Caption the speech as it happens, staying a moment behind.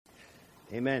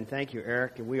Amen. Thank you,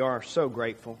 Eric. And we are so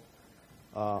grateful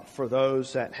for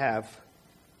those that have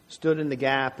stood in the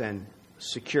gap and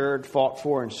fought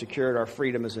for and secured our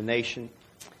freedom as a nation.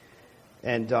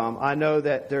 And I know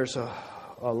that there's a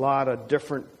lot of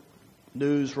different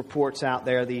news reports out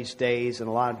there these days and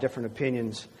a lot of different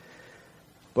opinions.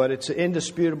 But it's an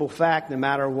indisputable fact, no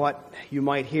matter what you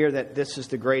might hear, that this is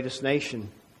the greatest nation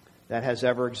that has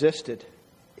ever existed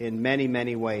in many,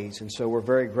 many ways. And so we're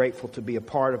very grateful to be a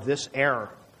part of this era,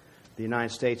 the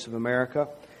United States of America.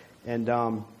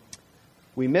 And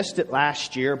we missed it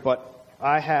last year, but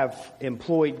I have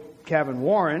employed Kevin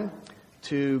Warren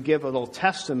to give a little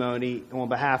testimony on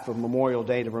behalf of Memorial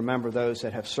Day to remember those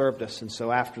that have served us. And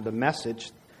so after the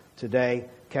message today,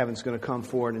 Kevin's going to come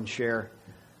forward and share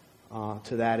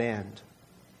to that end.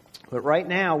 But right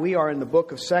now, we are in the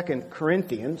book of 2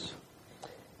 Corinthians.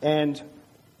 And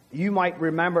you might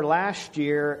remember last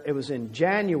year, it was in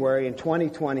January in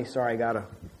 2020. Sorry, I got to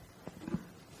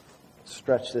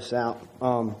stretch this out.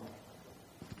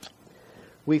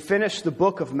 We finished the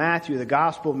book of Matthew, the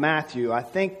Gospel of Matthew. I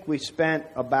think we spent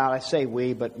about, I say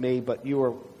we, but me, but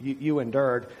you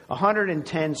endured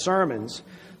 110 sermons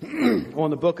on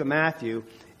the book of Matthew.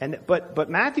 But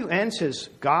Matthew ends his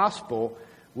Gospel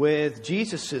with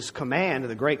Jesus' command of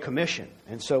the Great Commission.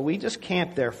 And so we just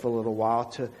camped there for a little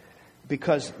while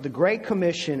because the Great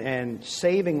Commission and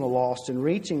saving the lost and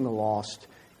reaching the lost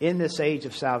in this age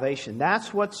of salvation,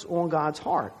 that's what's on God's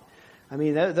heart. I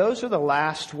mean, those are the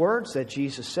last words that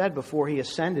Jesus said before he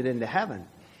ascended into heaven.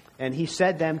 And he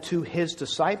said them to his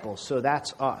disciples, so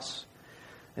that's us.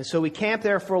 And so we camped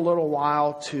there for a little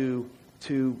while to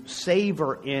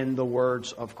savor in the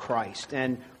words of Christ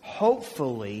and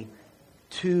hopefully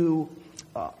to,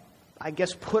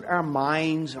 put our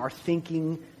minds, our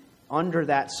thinking under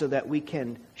that so that we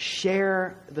can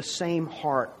share the same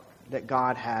heart that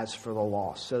God has for the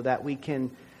lost, so that we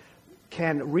can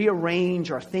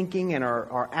rearrange our thinking and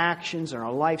our actions and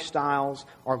our lifestyles,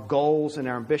 our goals and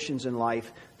our ambitions in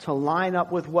life to line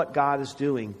up with what God is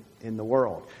doing in the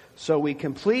world. So we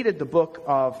completed the book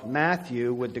of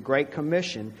Matthew with the Great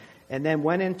Commission and then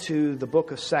went into the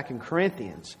book of 2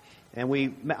 Corinthians. And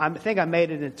I think I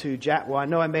made it into, I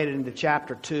know I made it into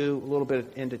chapter 2, a little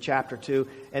bit into chapter 2.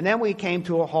 And then we came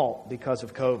to a halt because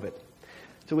of COVID.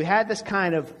 So we had this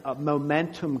kind of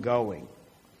momentum going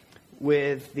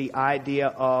with the idea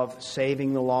of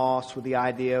saving the lost, with the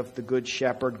idea of the good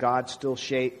shepherd, God still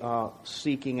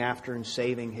seeking after and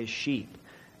saving his sheep.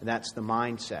 And that's the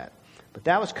mindset. But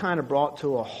that was kind of brought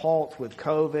to a halt with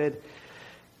COVID.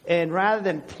 And rather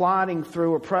than plodding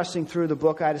through or pressing through the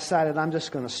book, I decided I'm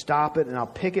just going to stop it and I'll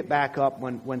pick it back up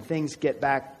when things get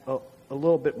back a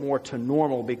little bit more to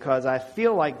normal, because I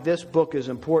feel like this book is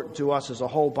important to us as a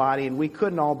whole body and we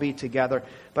couldn't all be together.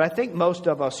 But I think most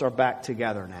of us are back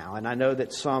together now. And I know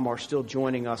that some are still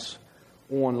joining us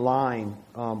online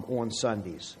on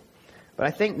Sundays. But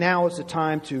I think now is the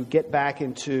time to get back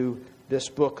into this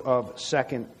book of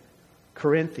 2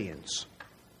 Corinthians.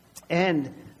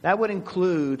 And that would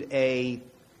include a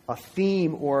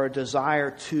theme or a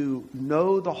desire to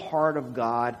know the heart of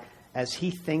God as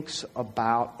he thinks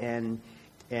about and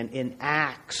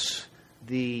enacts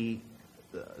the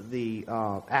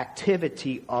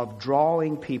activity of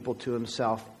drawing people to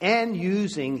himself and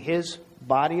using his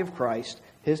body of Christ,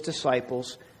 his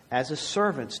disciples, as his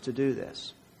servants to do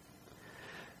this.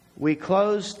 We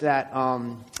closed that,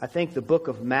 I think, the book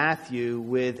of Matthew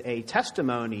with a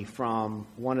testimony from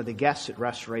one of the guests at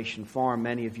Restoration Farm.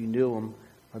 Many of you knew him,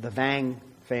 the Vang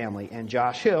family. And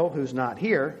Josh Hill, who's not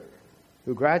here,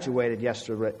 who graduated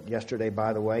yesterday,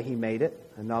 by the way. He made it.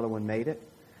 Another one made it.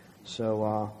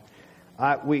 So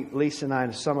Lisa and I,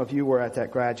 and some of you were at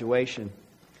that graduation.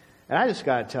 And I just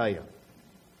got to tell you,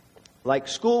 like,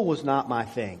 school was not my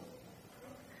thing.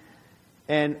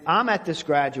 And I'm at this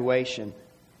graduation,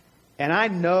 and I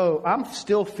know I'm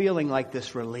still feeling like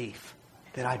this relief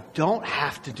that I don't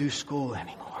have to do school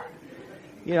anymore.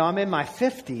 You know, I'm in my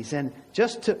 50s, and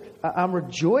I'm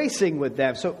rejoicing with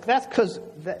them. So that's because,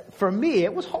 for me,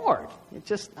 it was hard.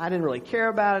 I didn't really care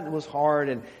about it. It was hard,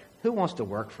 and who wants to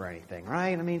work for anything,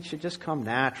 right? I mean, it should just come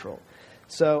natural.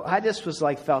 So I just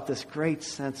felt this great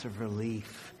sense of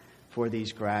relief for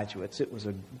these graduates. It was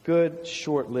a good,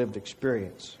 short-lived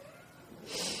experience.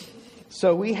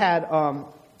 So we had,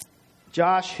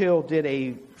 Josh Hill did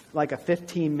a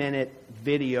 15-minute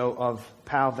video of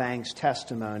Pal Vang's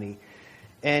testimony.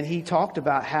 And he talked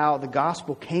about how the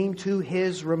gospel came to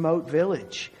his remote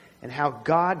village and how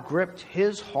God gripped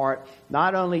his heart,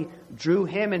 not only drew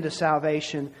him into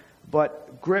salvation,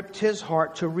 but gripped his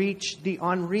heart to reach the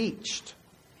unreached,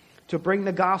 to bring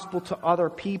the gospel to other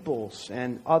peoples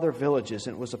and other villages.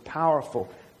 And it was a powerful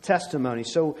testimony.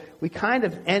 So we kind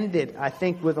of ended, I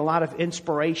think, with a lot of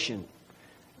inspiration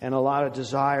and a lot of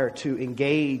desire to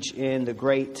engage in the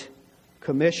Great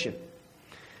Commission.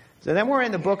 So then we're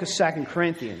in the book of 2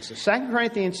 Corinthians. The 2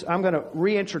 Corinthians, I'm going to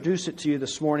reintroduce it to you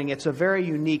this morning. It's a very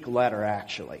unique letter,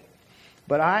 actually.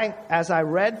 But as I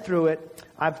read through it,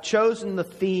 I've chosen the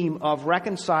theme of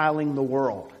reconciling the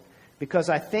world. Because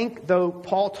I think, though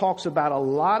Paul talks about a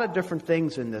lot of different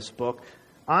things in this book,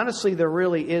 honestly, there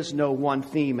really is no one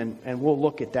theme, and we'll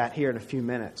look at that here in a few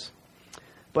minutes.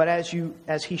 But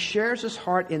as he shares his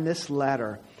heart in this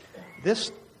letter,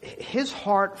 his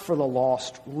heart for the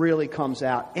lost really comes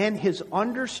out, and his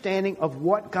understanding of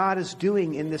what God is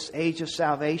doing in this age of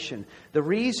salvation. The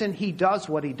reason he does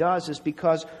what he does is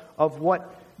because of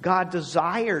what God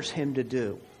desires him to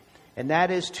do. And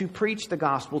that is to preach the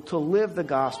gospel, to live the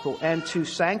gospel, and to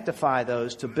sanctify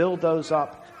those, to build those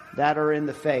up that are in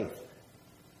the faith.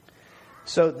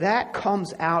 So that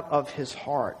comes out of his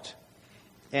heart.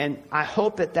 And I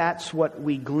hope that that's what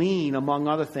we glean, among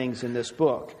other things, in this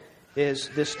book, is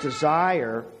this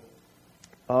desire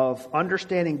of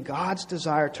understanding God's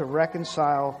desire to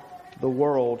reconcile the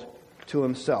world to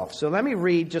himself. So let me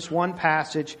read just one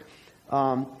passage.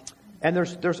 And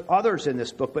there's others in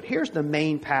this book, but here's the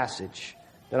main passage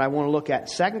that I want to look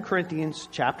at. 2 Corinthians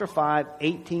chapter 5,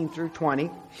 18 through 20.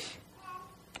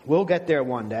 We'll get there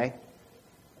one day.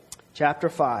 Chapter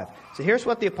 5. So here's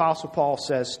what the Apostle Paul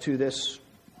says to this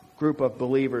group of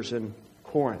believers in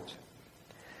Corinth.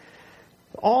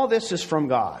 All this is from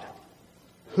God,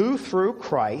 who through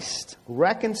Christ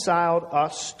reconciled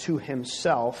us to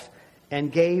himself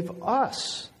and gave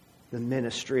us the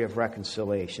ministry of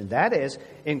reconciliation. That is,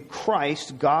 in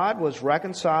Christ, God was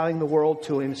reconciling the world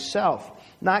to himself,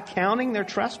 not counting their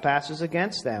trespasses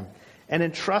against them, and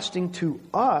entrusting to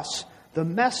us the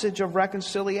message of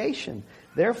reconciliation.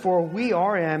 Therefore, we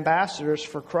are ambassadors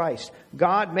for Christ.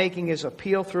 God making his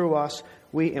appeal through us,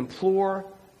 we implore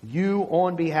you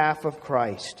on behalf of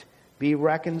Christ, be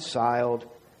reconciled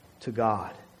to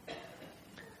God.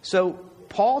 So,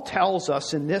 Paul tells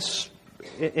us in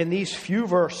these few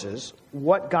verses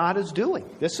what God is doing.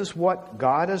 This is what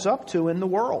God is up to in the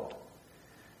world.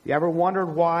 You ever wondered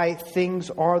why things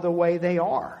are the way they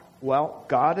are? Well,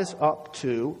 God is up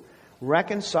to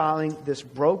reconciling this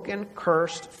broken,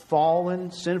 cursed,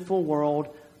 fallen, sinful world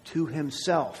to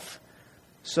himself,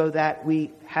 so that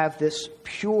we have this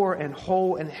pure and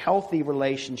whole and healthy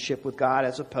relationship with God,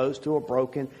 as opposed to a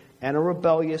broken and a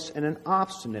rebellious and an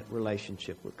obstinate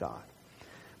relationship with God.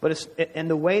 And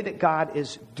the way that God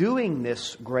is doing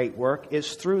this great work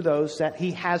is through those that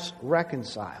he has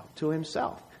reconciled to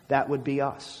himself. That would be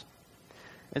us.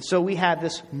 And so we have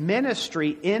this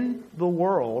ministry in the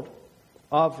world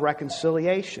of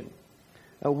reconciliation.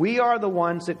 We are the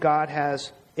ones that God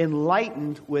has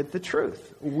enlightened with the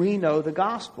truth. We know the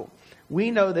gospel.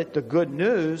 We know that the good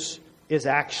news is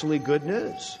actually good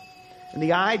news. And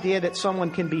the idea that someone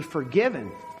can be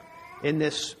forgiven in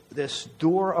this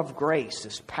door of grace,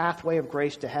 this pathway of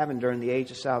grace to heaven during the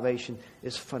age of salvation,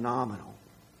 is phenomenal.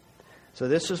 So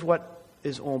this is what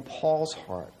is on Paul's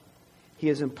heart. He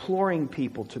is imploring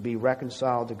people to be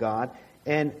reconciled to God.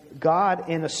 And God,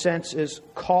 in a sense, is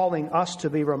calling us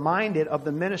to be reminded of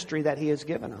the ministry that he has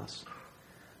given us.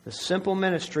 The simple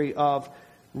ministry of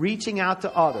reaching out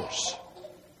to others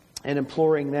and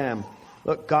imploring them.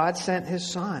 Look, God sent his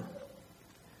Son.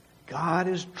 God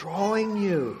is drawing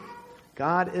you.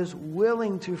 God is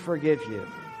willing to forgive you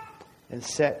and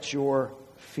set your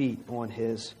feet on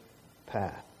his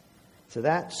path. So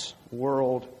that's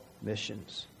world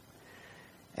missions.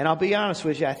 And I'll be honest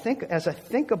with you, as I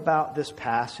think about this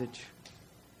passage,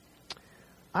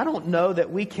 I don't know that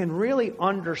we can really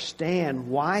understand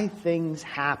why things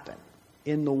happen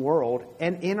in the world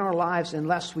and in our lives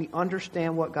unless we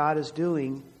understand what God is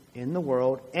doing in the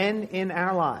world and in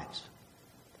our lives.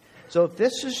 So if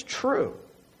this is true,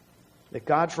 that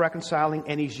God's reconciling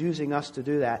and he's using us to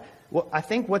do that, well, I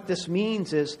think what this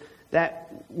means is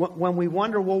that when we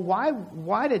wonder, well,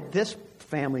 why did this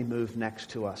family move next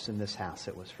to us in this house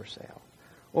that was for sale?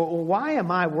 Or why am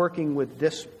I working with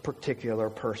this particular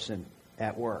person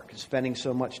at work, spending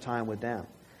so much time with them?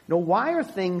 Why are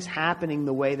things happening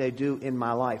the way they do in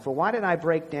my life? Or why did I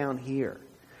break down here?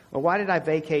 Or why did I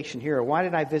vacation here? Or why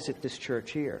did I visit this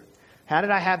church here? How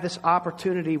did I have this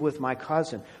opportunity with my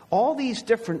cousin? All these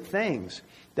different things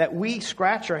that we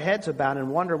scratch our heads about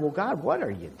and wonder, well, God, what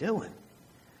are you doing?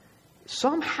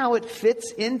 Somehow it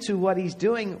fits into what he's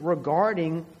doing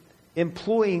regarding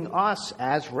employing us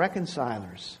as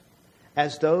reconcilers,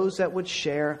 as those that would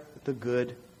share the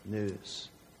good news.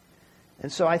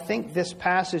 And so I think this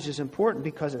passage is important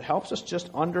because it helps us just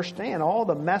understand all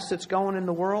the mess that's going in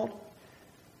the world.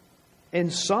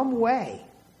 In some way,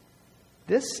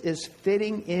 this is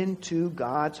fitting into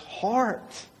God's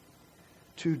heart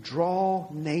to draw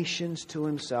nations to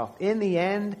himself. In the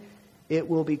end, it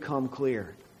will become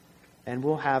clear. And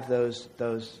we'll have those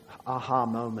aha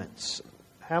moments.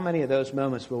 How many of those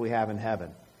moments will we have in heaven?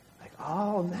 Like,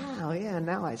 oh,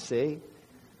 now I see.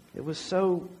 It was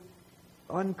so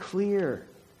unclear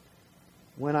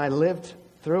when I lived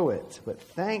through it. But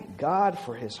thank God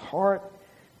for his heart.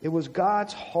 It was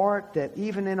God's heart that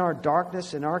even in our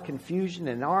darkness, in our confusion,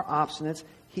 in our obstinance,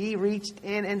 he reached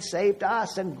in and saved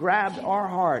us and grabbed our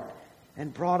heart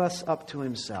and brought us up to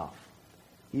himself.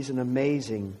 He's an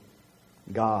amazing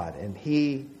God, and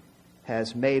he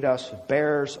has made us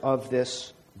bearers of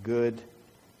this good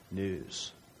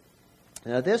news.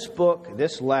 Now, this book,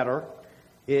 this letter,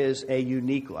 is a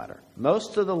unique letter.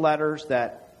 Most of the letters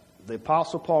that the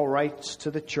Apostle Paul writes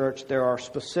to the church, there are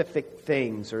specific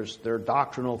things. There are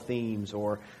doctrinal themes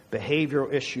or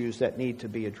behavioral issues that need to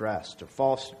be addressed, or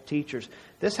false teachers.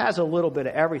 This has a little bit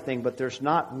of everything, but there's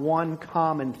not one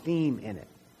common theme in it.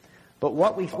 But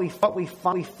what we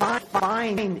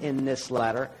find in this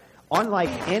letter, unlike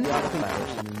any other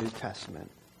letters in the New Testament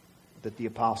that the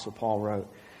Apostle Paul wrote,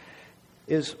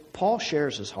 is Paul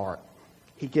shares his heart.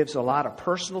 He gives a lot of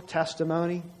personal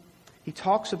testimony. He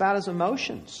talks about his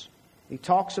emotions. He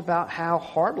talks about how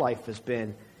hard life has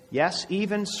been. Yes,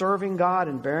 even serving God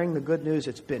and bearing the good news,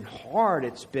 it's been hard.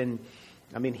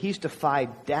 He's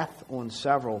defied death on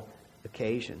several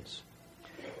occasions.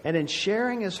 And in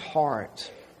sharing his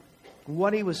heart,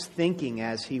 what he was thinking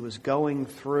as he was going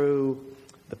through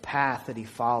the path that he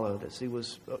followed, as he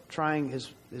was trying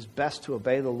his best to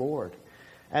obey the Lord,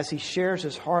 as he shares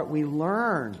his heart, we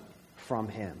learn from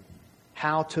him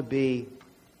how to be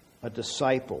a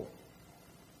disciple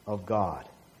of God.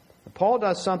 And Paul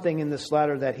does something in this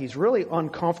letter that he's really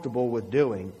uncomfortable with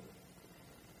doing,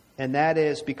 and that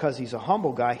is because he's a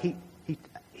humble guy.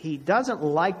 He doesn't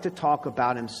like to talk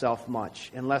about himself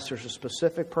much unless there's a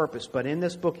specific purpose. But in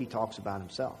this book, he talks about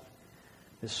himself,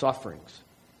 his sufferings.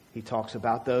 He talks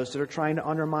about those that are trying to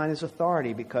undermine his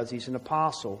authority because he's an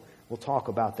apostle. We'll talk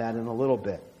about that in a little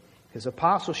bit. His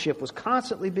apostleship was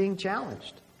constantly being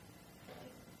challenged,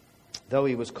 though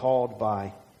he was called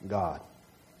by God.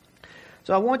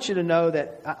 So I want you to know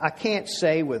that I can't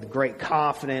say with great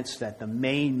confidence that the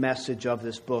main message of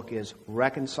this book is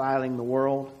reconciling the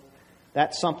world.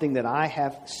 That's something that I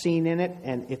have seen in it,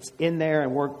 and it's in there,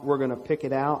 and we're going to pick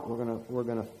it out. We're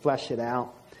going to flesh it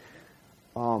out,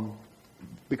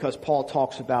 because Paul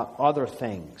talks about other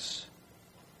things.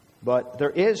 But there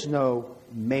is no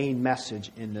main message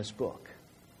in this book.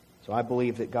 So I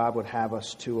believe that God would have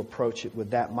us to approach it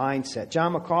with that mindset.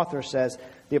 John MacArthur says,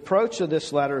 the approach to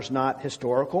this letter is not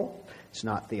historical, it's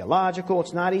not theological,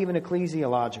 it's not even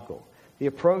ecclesiological. The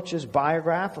approach is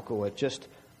biographical. It just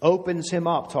opens him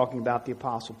up, talking about the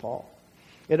Apostle Paul.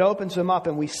 It opens him up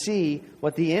and we see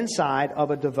what the inside of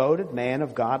a devoted man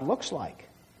of God looks like.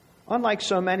 Unlike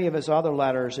so many of his other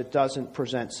letters, it doesn't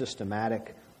present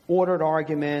systematic, ordered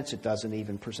arguments. It doesn't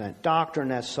even present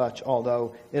doctrine as such,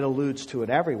 although it alludes to it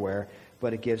everywhere,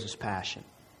 but it gives us passion.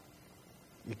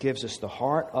 It gives us the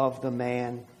heart of the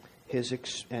man, his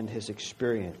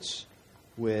experience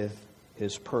with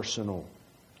his personal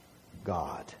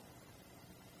God.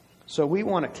 So we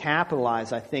want to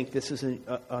capitalize. I think this is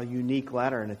a unique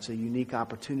letter, and it's a unique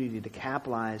opportunity to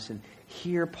capitalize and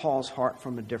hear Paul's heart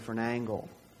from a different angle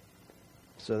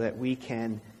so that we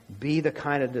can be the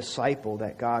kind of disciple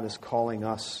that God is calling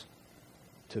us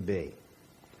to be.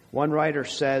 One writer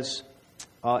says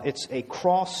it's a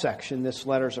cross-section. This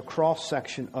letter is a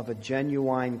cross-section of a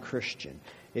genuine Christian.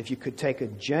 If you could take a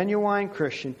genuine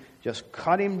Christian, just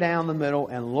cut him down the middle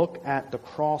and look at the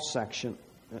cross-section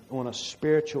on a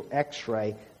spiritual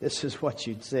x-ray, this is what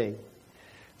you'd see.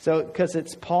 So, because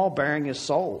it's Paul bearing his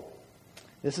soul.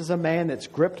 This is a man that's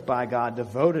gripped by God,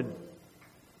 devoted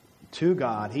to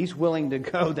God. He's willing to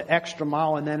go the extra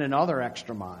mile and then another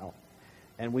extra mile.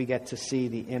 And we get to see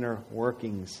the inner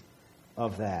workings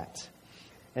of that.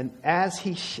 And as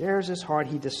he shares his heart,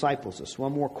 he disciples us.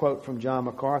 One more quote from John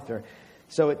MacArthur.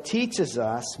 So it teaches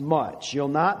us much. You'll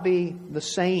not be the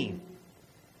same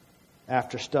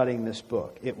after studying this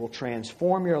book. It will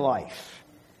transform your life.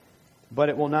 But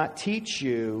it will not teach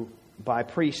you by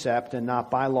precept and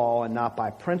not by law and not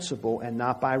by principle and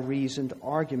not by reasoned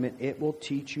argument. It will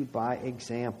teach you by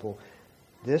example.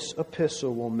 This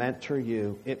epistle will mentor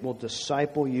you. It will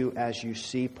disciple you as you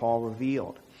see Paul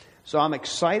revealed. So I'm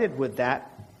excited with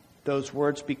those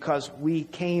words, because we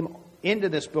came into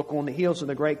this book on the heels of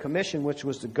the Great Commission, which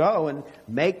was to go and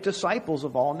make disciples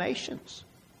of all nations.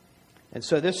 And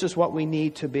so this is what we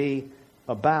need to be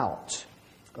about.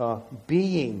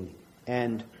 Being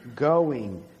and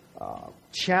going,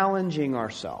 challenging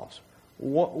ourselves.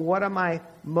 What am I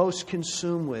most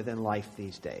consumed with in life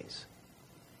these days?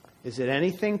 Is it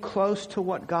anything close to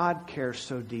what God cares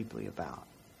so deeply about?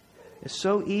 It's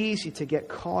so easy to get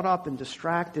caught up and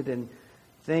distracted in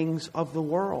things of the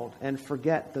world and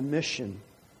forget the mission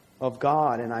of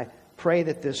God. And I pray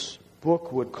that this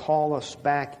book would call us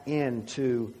back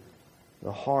into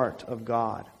the heart of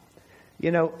God. You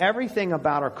know, everything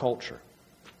about our culture,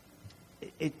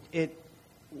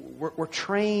 we're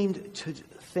trained to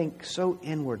think so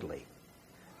inwardly,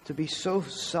 to be so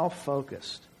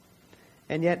self-focused.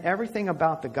 And yet everything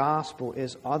about the gospel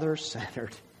is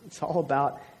other-centered. It's all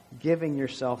about giving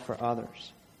yourself for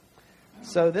others.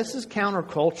 So this is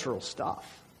countercultural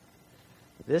stuff.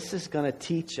 This is going to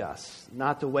teach us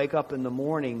not to wake up in the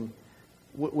morning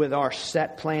with our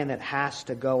set plan that has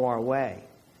to go our way.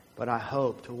 But I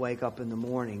hope to wake up in the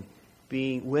morning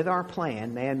being with our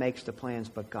plan. Man makes the plans,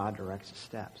 but God directs the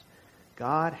steps.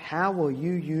 God, how will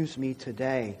you use me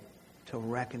today to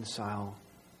reconcile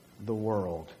the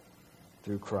world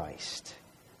through Christ?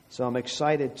 So I'm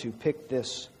excited to pick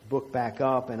this book back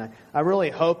up, and I really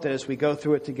hope that as we go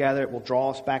through it together, it will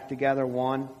draw us back together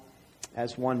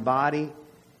as one body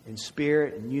in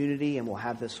spirit and unity, and we'll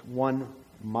have this one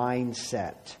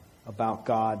mindset about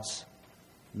God's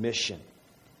mission.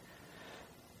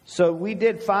 So we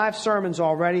did 5 sermons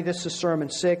already. This is sermon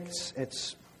 6.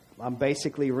 I'm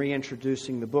basically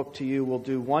reintroducing the book to you. We'll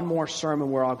do one more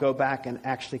sermon where I'll go back and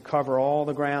actually cover all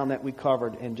the ground that we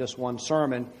covered in just one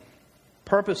sermon,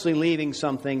 purposely leaving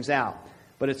some things out.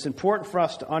 But it's important for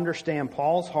us to understand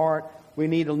Paul's heart. We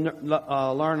need to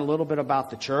learn a little bit about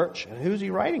the church. And who's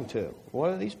he writing to? What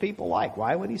are these people like?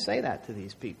 Why would he say that to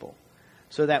these people?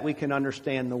 So that we can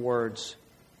understand the words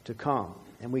to come.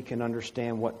 And we can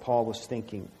understand what Paul was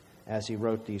thinking as he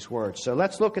wrote these words. So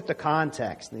let's look at the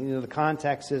context. You know, the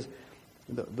context is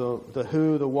the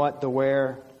who, the what, the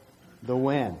where, the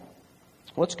when.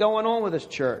 What's going on with this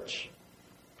church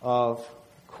of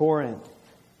Corinth?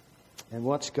 And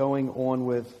what's going on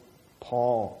with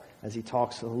Paul as he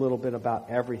talks a little bit about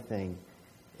everything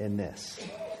in this?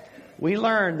 We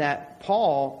learn that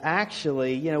Paul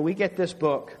actually, we get this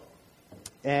book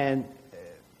and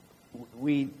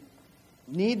we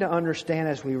need to understand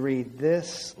as we read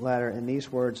this letter and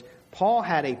these words, Paul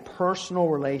had a personal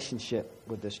relationship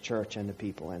with this church and the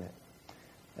people in it.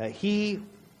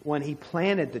 When he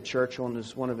planted the church on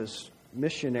one of his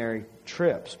missionary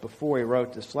trips before he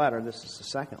wrote this letter, this is the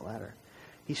second letter,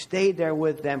 he stayed there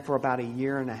with them for about 1.5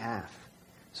 years.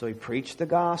 So he preached the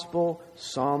gospel,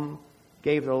 some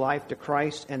gave their life to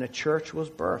Christ, and a church was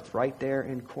birthed right there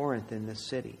in Corinth in this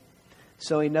city.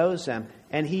 So he knows them.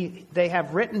 And they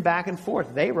have written back and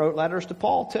forth. They wrote letters to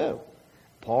Paul too.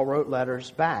 Paul wrote letters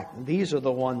back. These are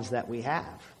the ones that we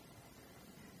have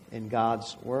in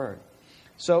God's Word.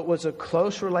 So it was a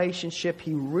close relationship.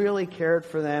 He really cared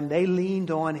for them. They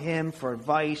leaned on him for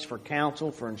advice, for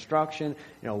counsel, for instruction.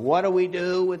 What do we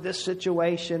do with this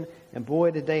situation? And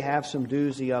boy, did they have some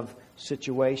doozy of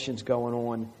situations going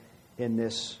on in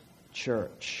this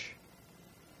church.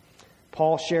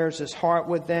 Paul shares his heart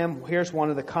with them. Here's one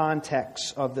of the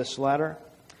contexts of this letter.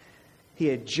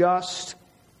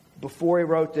 Before he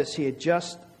wrote this, he had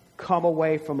just come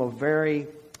away from a very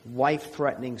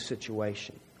life-threatening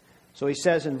situation. So he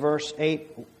says in verse 8,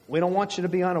 we don't want you to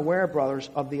be unaware, brothers,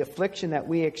 of the affliction that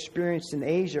we experienced in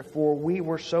Asia, for we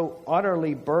were so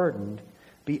utterly burdened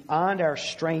beyond our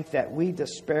strength that we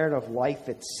despaired of life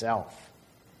itself.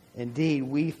 Indeed,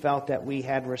 we felt that we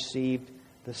had received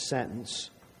the sentence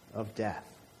of death.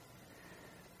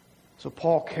 So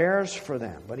Paul cares for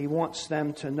them, but he wants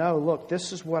them to know, look,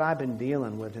 this is what I've been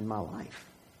dealing with in my life.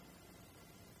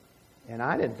 And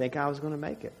I didn't think I was going to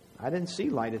make it. I didn't see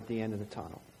light at the end of the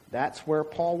tunnel. That's where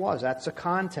Paul was. That's the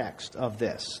context of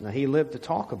this. Now, he lived to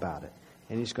talk about it,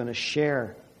 and he's going to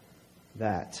share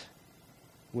that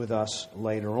with us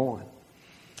later on.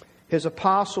 His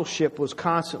apostleship was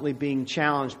constantly being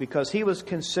challenged because he was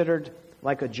considered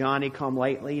like a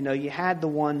Johnny-come-lately. You had the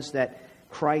ones that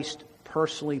Christ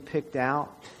personally picked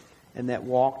out and that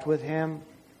walked with him.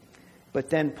 But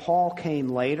then Paul came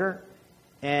later,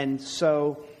 and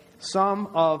so some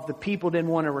of the people didn't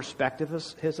want to respect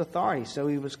his authority. So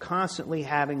he was constantly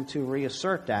having to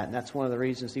reassert that, and that's one of the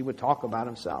reasons he would talk about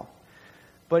himself.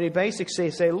 But he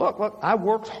basically say, look, I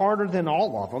worked harder than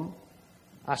all of them.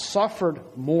 I suffered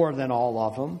more than all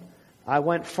of them. I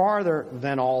went farther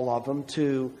than all of them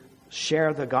to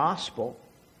share the gospel.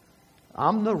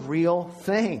 I'm the real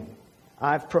thing.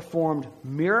 I've performed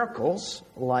miracles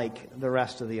like the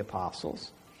rest of the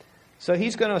apostles. So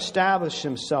he's going to establish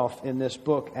himself in this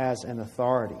book as an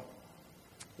authority.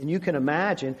 And you can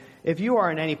imagine, if you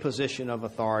are in any position of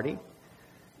authority,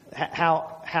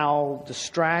 how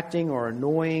distracting or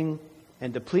annoying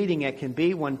and depleting it can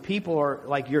be when people are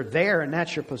like, you're there and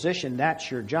that's your position, that's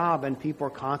your job, and people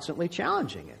are constantly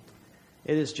challenging it.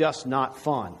 It is just not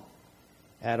fun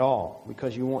at all,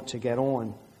 because you want to get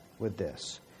on with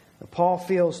this. Paul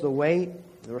feels the weight,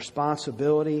 the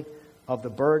responsibility of the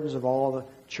burdens of all the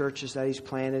churches that he's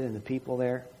planted and the people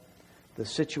there, the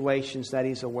situations that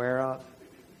he's aware of.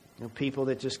 People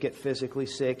that just get physically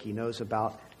sick. He knows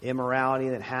about immorality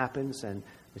that happens and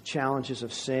the challenges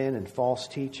of sin and false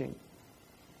teaching.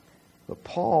 But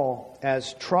Paul,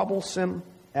 as troublesome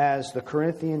as the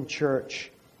Corinthian church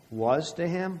was to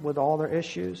him with all their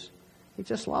issues, he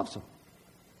just loves them.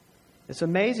 It's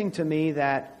amazing to me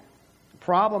that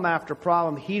problem after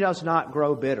problem, he does not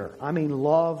grow bitter. I mean,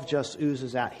 love just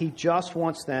oozes out. He just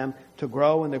wants them to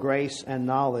grow in the grace and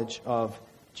knowledge of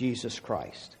Jesus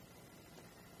Christ.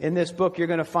 In this book, you're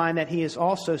going to find that he has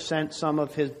also sent some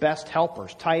of his best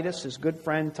helpers. Titus, his good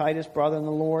friend, Titus, brother in the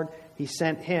Lord, he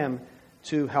sent him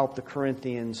to help the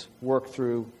Corinthians work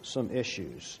through some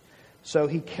issues. So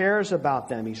he cares about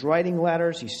them. He's writing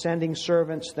letters. He's sending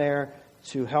servants there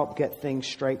to help get things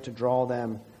straight, to draw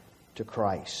them to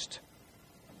Christ.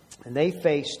 And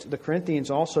the Corinthians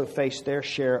also faced their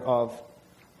share of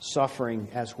suffering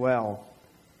as well,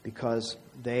 because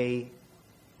they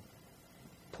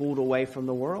pulled away from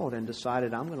the world and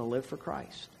decided, I'm going to live for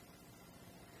Christ.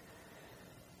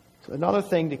 So another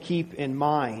thing to keep in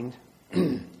mind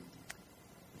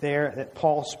there, that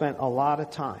Paul spent a lot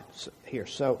of time here.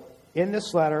 So in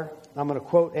this letter, I'm going to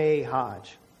quote A.A.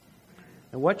 Hodge.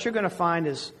 And what you're going to find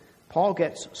is Paul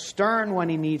gets stern when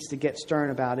he needs to get stern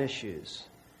about issues.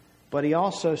 But he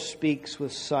also speaks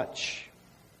with such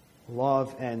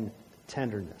love and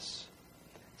tenderness.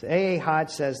 So A.A.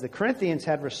 Hodge says, the Corinthians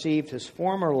had received his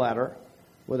former letter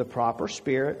with a proper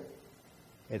spirit.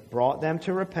 It brought them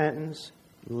to repentance,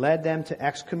 led them to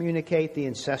excommunicate the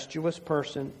incestuous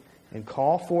person, and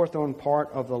call forth on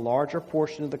part of the larger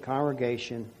portion of the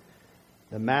congregation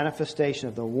the manifestation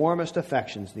of the warmest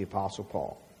affections of the Apostle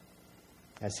Paul,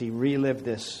 as he relived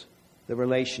the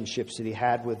relationships that he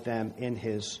had with them in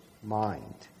his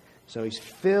mind. So he's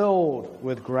filled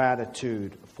with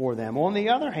gratitude for them. On the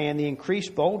other hand, the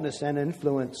increased boldness and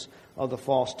influence of the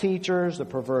false teachers, the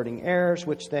perverting errors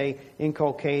which they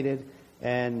inculcated,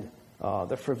 and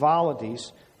the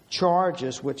frivolities,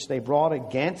 charges which they brought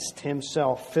against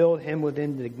himself, filled him with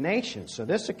indignation. So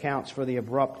this accounts for the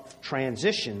abrupt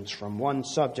transitions from one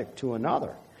subject to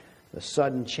another, the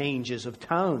sudden changes of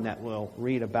tone that we'll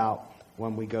read about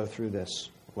when we go through this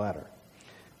letter.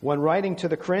 When writing to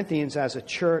the Corinthians as a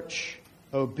church,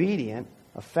 obedient,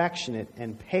 affectionate,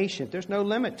 and patient, there's no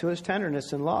limit to his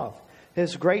tenderness and love.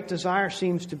 His great desire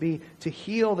seems to be to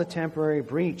heal the temporary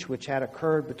breach which had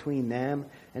occurred between them,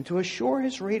 and to assure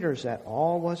his readers that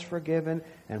all was forgiven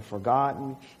and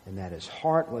forgotten, and that his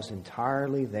heart was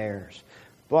entirely theirs.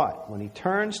 But when he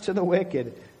turns to the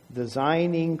wicked,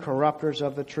 designing corrupters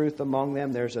of the truth among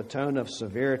them, there's a tone of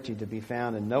severity to be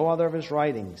found in no other of his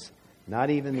writings, not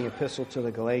even the epistle to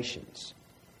the Galatians.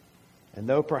 And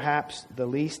though perhaps the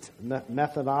least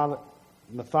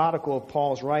methodical of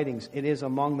Paul's writings, it is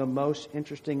among the most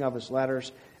interesting of his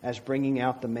letters, as bringing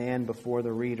out the man before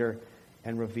the reader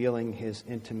and revealing his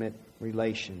intimate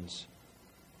relations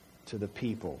to the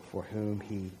people for whom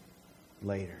he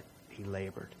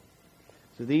labored.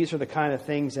 So these are the kind of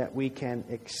things that we can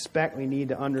expect. We need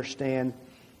to understand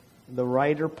the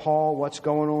writer Paul, what's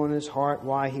going on in his heart,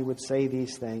 why he would say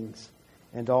these things,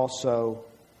 and also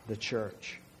the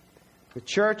church. The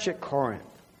church at Corinth.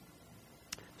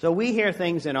 So we hear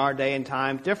things in our day and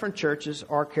time. Different churches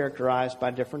are characterized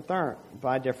by different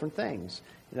things.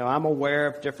 You know, I'm aware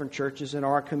of different churches in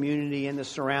our community and the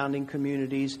surrounding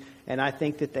communities, and I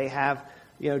think that they have,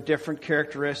 different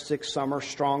characteristics. Some are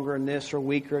stronger in this or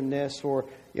weaker in this, or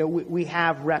we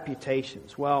have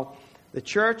reputations. Well, the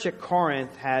church at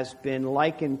Corinth has been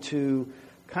likened to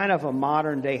kind of a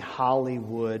modern day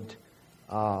Hollywood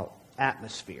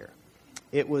atmosphere.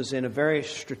 It was in a very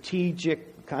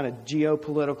strategic kind of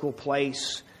geopolitical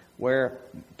place where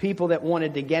people that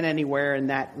wanted to get anywhere in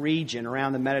that region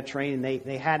around the Mediterranean,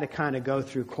 they had to kind of go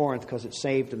through Corinth because it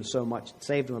saved them so much. It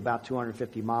saved them about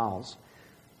 250 miles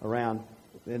around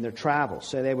in their travels.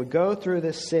 So they would go through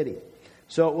this city.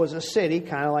 So it was a city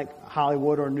kind of like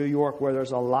Hollywood or New York, where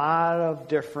there's a lot of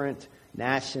different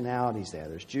nationalities there.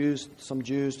 There's some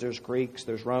Jews, there's Greeks,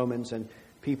 there's Romans, and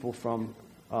people from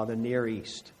the Near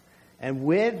East. And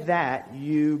with that,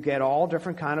 you get all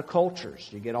different kind of cultures.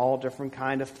 You get all different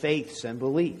kind of faiths and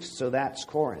beliefs. So that's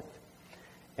Corinth.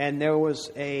 And there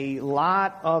was a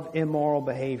lot of immoral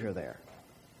behavior there.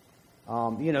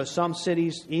 Some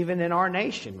cities, even in our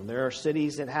nation, there are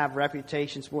cities that have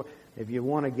reputations for, if you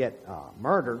want to get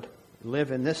murdered,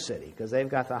 live in this city because they've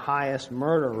got the highest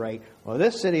murder rate. Well,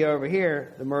 this city over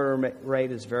here, the murder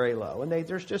rate is very low. And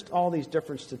there's just all these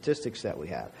different statistics that we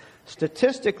have.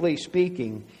 Statistically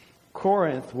speaking,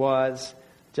 Corinth was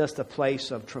just a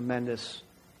place of tremendous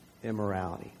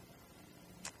immorality.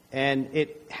 And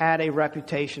it had a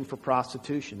reputation for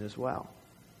prostitution as well.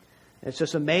 It's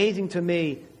just amazing to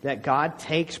me that God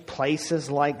takes places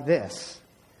like this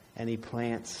and He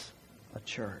plants a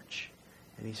church.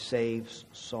 And He saves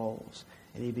souls.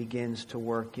 And He begins to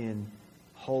work in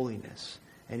holiness.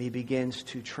 And He begins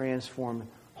to transform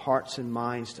hearts and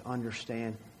minds to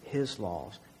understand His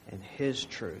laws and His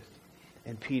truth.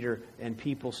 And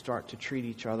people start to treat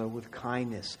each other with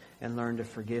kindness and learn to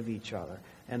forgive each other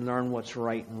and learn what's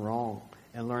right and wrong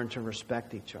and learn to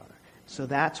respect each other. So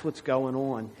that's what's going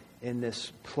on in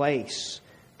this place.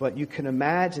 But you can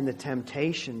imagine the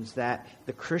temptations that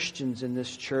the Christians in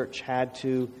this church had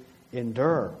to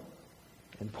endure.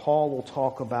 And Paul will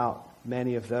talk about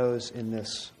many of those in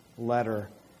this letter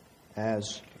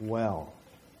as well.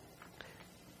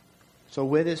 So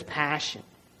with his passion,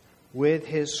 with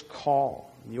his call,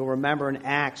 you'll remember in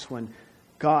Acts when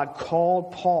God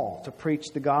called Paul to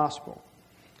preach the gospel.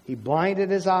 He blinded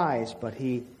his eyes, but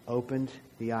He opened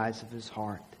the eyes of his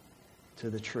heart to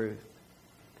the truth.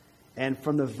 And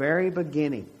from the very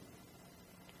beginning,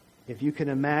 if you can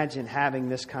imagine having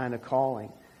this kind of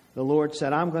calling, the Lord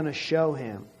said, I'm going to show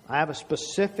him. I have a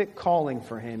specific calling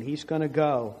for him. He's going to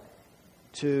go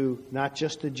to not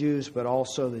just the Jews, but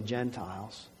also the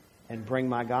Gentiles and bring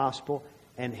my gospel.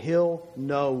 And he'll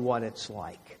know what it's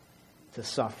like to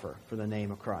suffer for the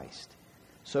name of Christ.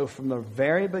 So from the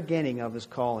very beginning of his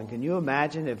calling, can you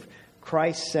imagine if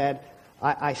Christ said,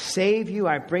 I save you,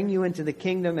 I bring you into the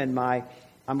kingdom, and I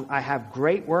have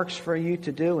great works for you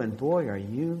to do, and boy, are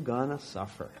you going to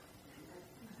suffer.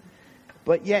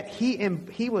 But yet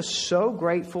he was so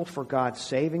grateful for God's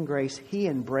saving grace, he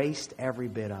embraced every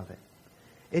bit of it.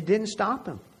 It didn't stop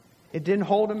him. It didn't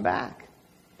hold him back.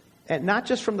 And not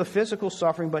just from the physical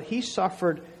suffering, but he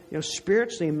suffered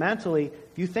spiritually and mentally.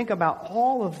 If you think about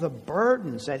all of the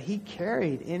burdens that he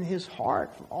carried in his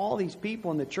heart from all these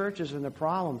people in the churches and the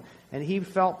problem, and he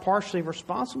felt partially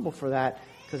responsible for that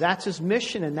because that's his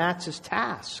mission and that's his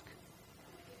task.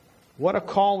 What a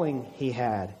calling he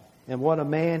had, and what a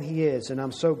man he is. And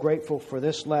I'm so grateful for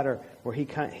this letter where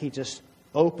he just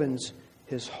opens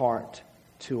his heart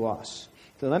to us.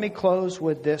 So let me close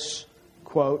with this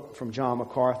quote from John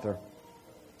MacArthur.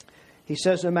 He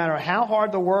says, no matter how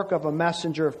hard the work of a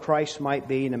messenger of Christ might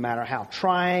be, no matter how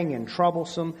trying and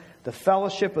troublesome the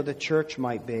fellowship of the church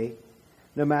might be,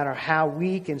 no matter how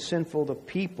weak and sinful the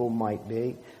people might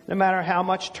be, no matter how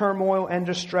much turmoil and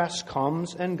distress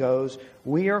comes and goes,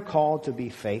 we are called to be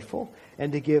faithful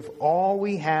and to give all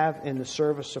we have in the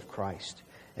service of Christ.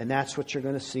 And that's what you're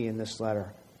going to see in this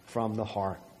letter from the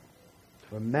heart.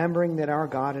 Remembering that our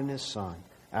God and His Son,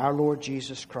 our Lord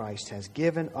Jesus Christ, has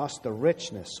given us the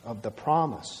richness of the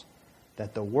promise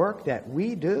that the work that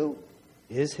we do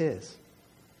is His.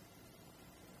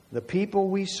 The people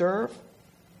we serve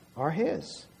are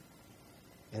His.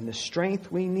 And the strength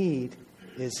we need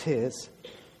is His.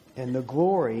 And the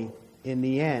glory in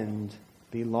the end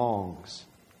belongs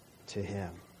to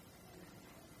Him.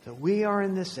 So we are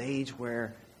in this age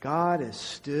where God is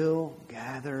still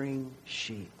gathering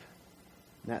sheep.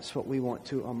 That's what we want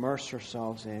to immerse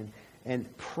ourselves in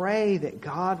and pray that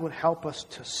God would help us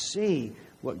to see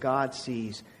what God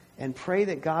sees, and pray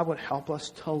that God would help us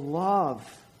to love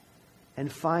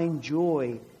and find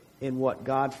joy in what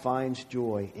God finds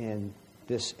joy in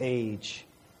this age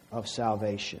of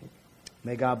salvation.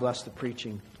 May God bless the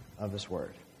preaching of His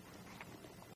Word.